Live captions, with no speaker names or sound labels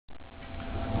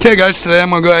Okay guys, today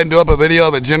I'm going to go ahead and do up a video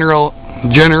of a General Lee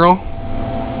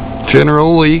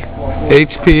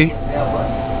HP.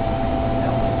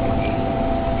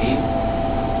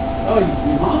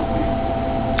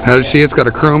 As you see, it's got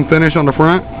a chrome finish on the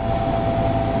front.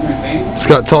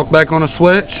 It's got talkback on a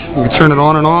switch. You can turn it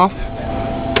on and off.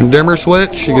 Dimmer switch,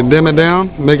 you can dim it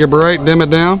down, make it bright, dim it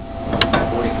down.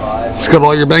 It's got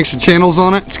all your banks of channels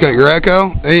on it. It's got your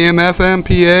echo, AM, FM,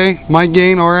 PA, mic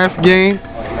gain, RF gain,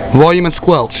 volume and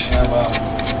squelch.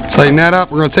 Tighten that up.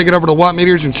 We're going to take it over to watt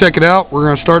meters and check it out. We're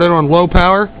going to start it on low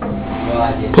power.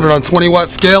 Put it on 20 watt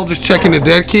scale, just checking the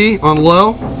dead key on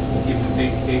low.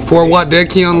 4 watt dead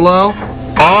key on low.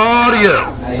 Audio.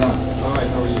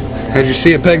 As you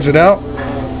see, it pegs it out.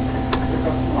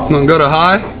 I'm going to go to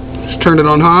high. Just turn it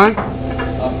on high.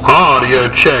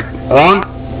 Audio check. 1.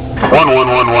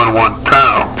 1.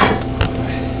 Pow.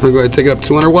 We're going to take it up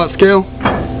 200 watt scale.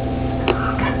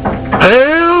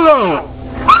 Hello.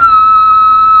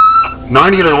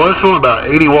 90 there was one about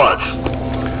 80 watts.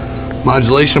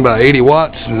 Modulation about 80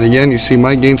 watts. And again, you see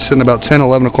mic gain sitting about 10,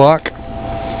 11 o'clock.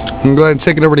 I'm going to go ahead and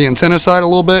take it over to the antenna side a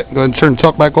little bit. Go ahead and turn the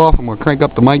talk back off. I'm going to crank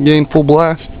up the mic gain full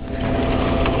blast.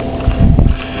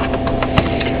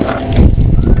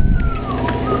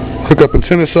 Hook up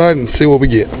antenna side and see what we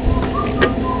get.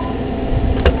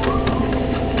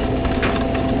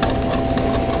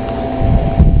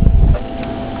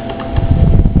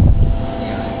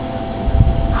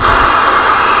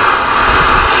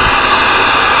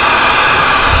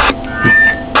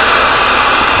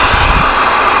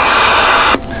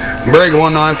 Breg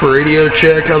 19 for radio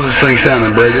check. How's this thing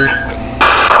sounding, Breger?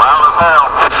 Loud as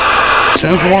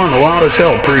hell. 10-1, loud as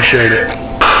hell. Appreciate it.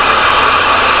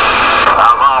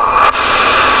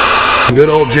 Good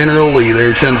old General Lee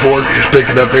there, 10-4. Just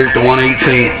picked it up there at the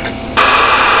 118.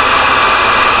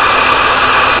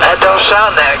 That don't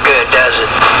sound that good, does it?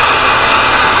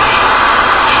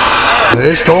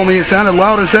 They just told me it sounded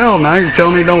loud as hell. Now you're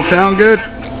telling me it don't sound good?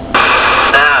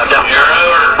 No, don't. You're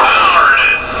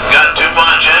overpowered. It got too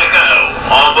much echo.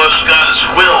 Almost got a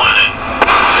swill in it.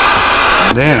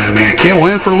 Damn, I mean, I can't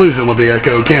win for losing with the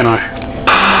echo, can I?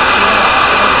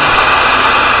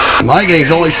 My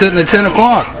game's only sitting at 10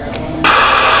 o'clock.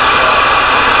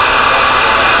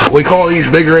 We call these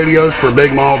big radios for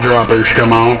big mall droppers.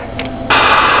 Come on. You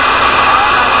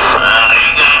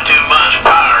got too much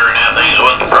power, and I think is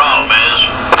what the problem is.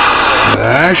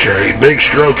 That's right. Big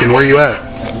stroking. Where you at?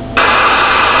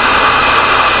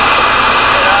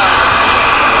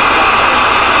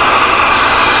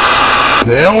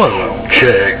 Hello.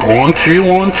 Check. 1 2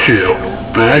 1 2.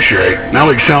 That's right. Now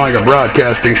we can sound like a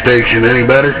broadcasting station. Any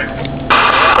better?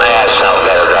 Yeah, it sounds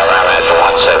better. I'm at the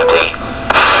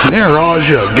 117. Yeah,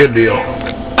 Raja. Good deal.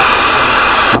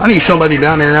 I need somebody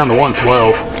down there around the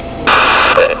 112.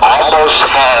 It almost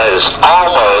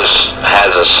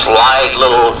has a slight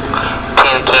little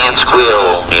tin can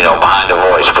squeal, behind the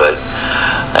voice, but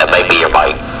that may be your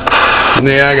mic.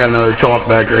 Yeah, I got another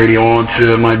talkback radio on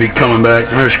too. It might be coming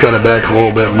back. I just cut it back a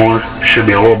little bit more. Should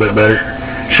be a little bit better.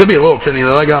 Should be a little tinny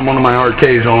though. I got one of my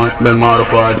RKs on it, been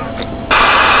modified. I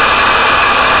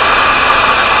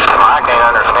can't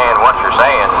understand what you're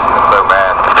saying. It's so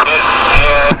bad.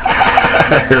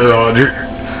 Roger.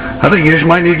 I think you just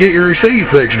might need to get your receive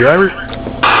fixed, driver.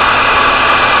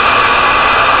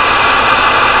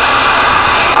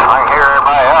 I can hear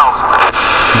everybody else.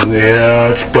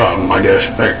 Yeah, that's a problem, I guess.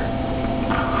 There.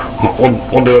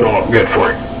 We'll do it all good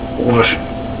for you. We'll just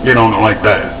get on it like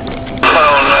that.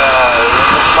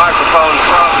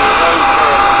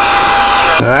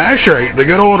 That's right. The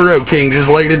good old Road King just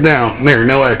laid it down. There,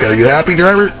 no echo. You happy,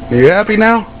 driver? You happy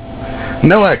now?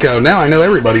 No echo. Now I know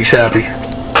everybody's happy. Actually,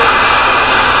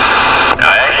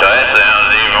 that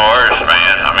sounds even worse,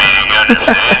 man. I mean, you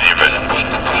understand you, but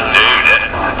dude,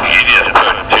 you just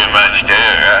put too much to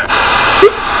it, right?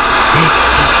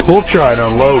 We'll try it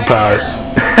on low power.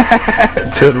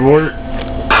 Didn't work.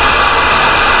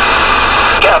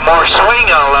 Got more swing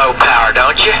on low power,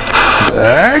 don't you?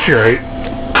 That's right.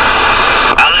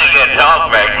 I think that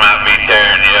talkback might be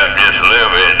tearing you up just a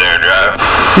little bit there, driver.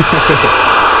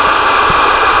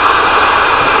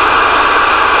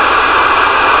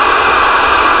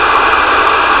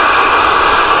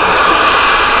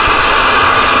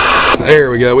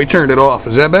 There we go. We turned it off.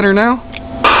 Is that better now?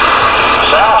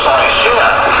 Sounds like shit.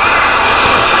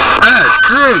 That's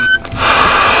great.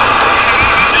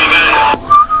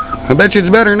 I bet you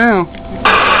it's better now.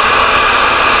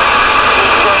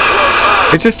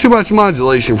 It's just too much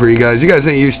modulation for you guys. You guys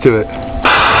ain't used to it.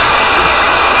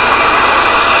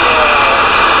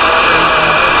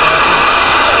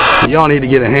 Y'all need to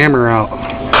get a hammer out.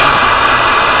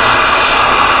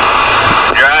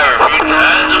 Driver, if you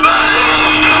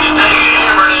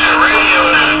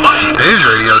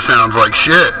sounds like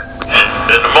shit. And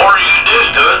the more you do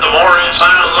to it, the more it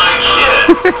sounds like shit.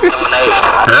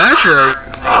 That's right.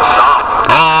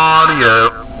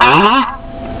 Audio.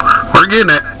 We're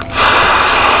getting it.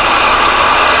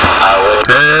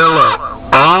 Hello.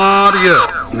 Audio.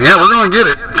 Yeah, we're gonna get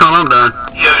it. Till I'm done.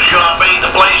 You want me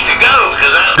the place to go,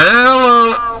 cause that's...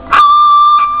 Hello.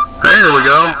 There we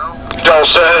go. Don't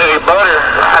say any butter.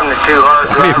 I'm the too hard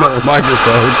I need another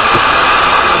microphone.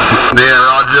 Yeah,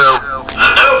 Roger.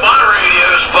 I know my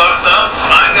radio's fucked up.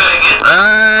 I gotta get...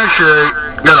 That's right.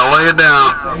 Gotta lay it down.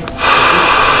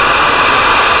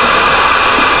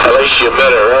 At least you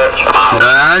better, right?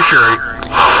 That's right.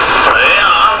 Yeah,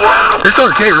 I'm This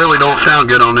arcade really don't sound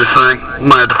good on this thing.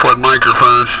 Might have to flip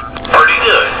microphones. pretty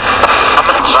good.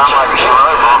 Sound like a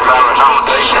slow long time of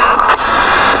conversation.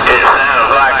 It sounds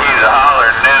like he's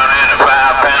hollering down in a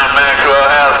 5-pound Maxwell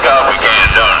House coffee can,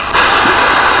 don't it?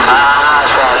 I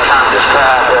saw some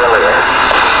described earlier.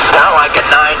 Sound like a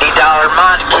 $90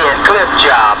 Montecure clip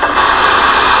job.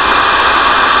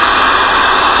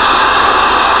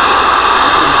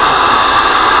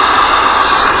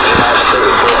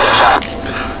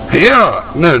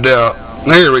 Yeah, no doubt.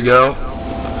 There we go.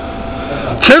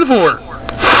 10-4.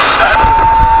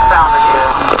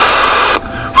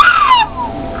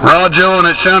 Roger, and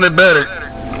it sounded better.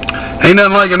 Ain't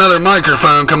nothing like another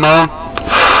microphone, come on.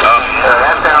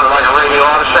 That sounds like a radio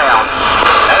on sound.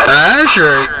 That's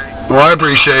right. Well, I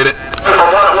appreciate it. For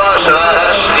what it was,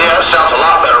 that sounds a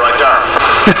lot better right there.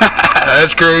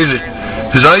 That's crazy.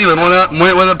 Because I even went up and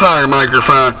went with a power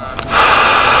microphone.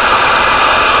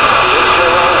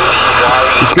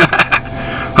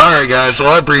 Alright guys,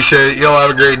 well I appreciate it. Y'all have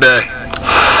a great day.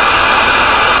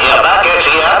 Yeah, that thing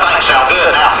sounds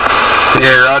good now.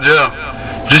 Yeah, Roger.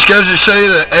 Just goes to say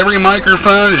that every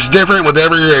microphone is different with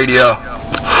every radio.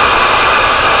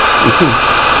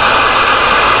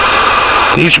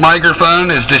 Each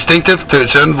microphone is distinctive to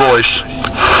its own voice.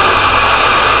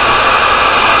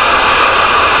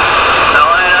 No,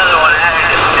 that other one had a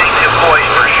distinctive voice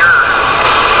for sure.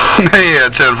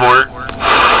 Yeah, 10-4.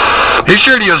 His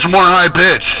radio's more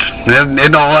high-pitched.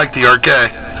 It don't like the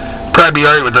arcade. Probably be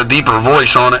alright with a deeper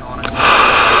voice on it. Oh,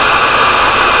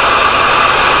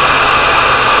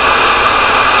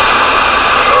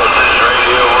 is this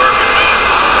radio working,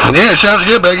 man? Yeah, it sounds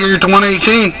good back here to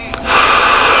 118.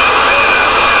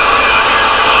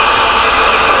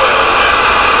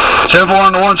 10-4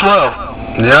 on the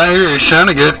 112. Yeah, I hear you.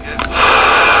 Sounded good. I'm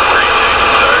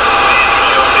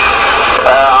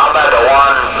at the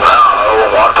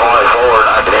 124, and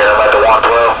I can hear him at the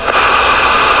 112.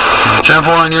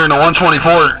 10-4 on you're in the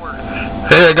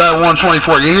 124. Hey, I got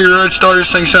 124. You hear Road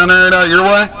Starters thing sounding right out your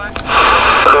way?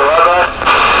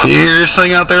 You hear this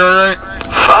thing out there alright?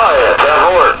 Oh,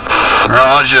 yeah, 10-4.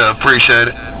 Roger, appreciate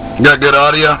it. Got good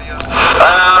audio?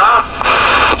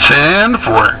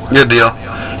 10-4. Good deal.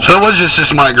 So it was just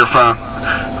this microphone.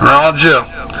 Roger.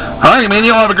 Alright, man,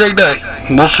 y'all have a great day.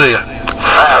 We'll see ya.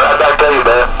 Right back to you,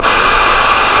 man.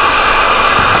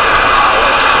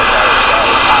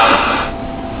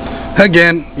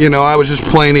 Again, you know, I was just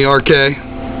playing the arcade.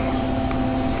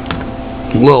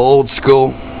 A little old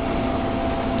school.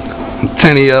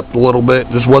 Tinny up a little bit.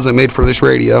 Just wasn't made for this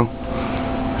radio.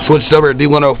 Switched over to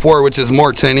D104, which is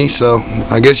more tinny, so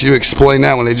I guess you explain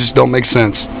that one. They just don't make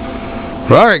sense.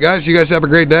 Alright guys, you guys have a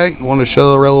great day. I want to show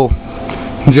a real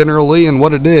generally and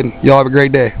what it did. Y'all have a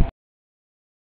great day.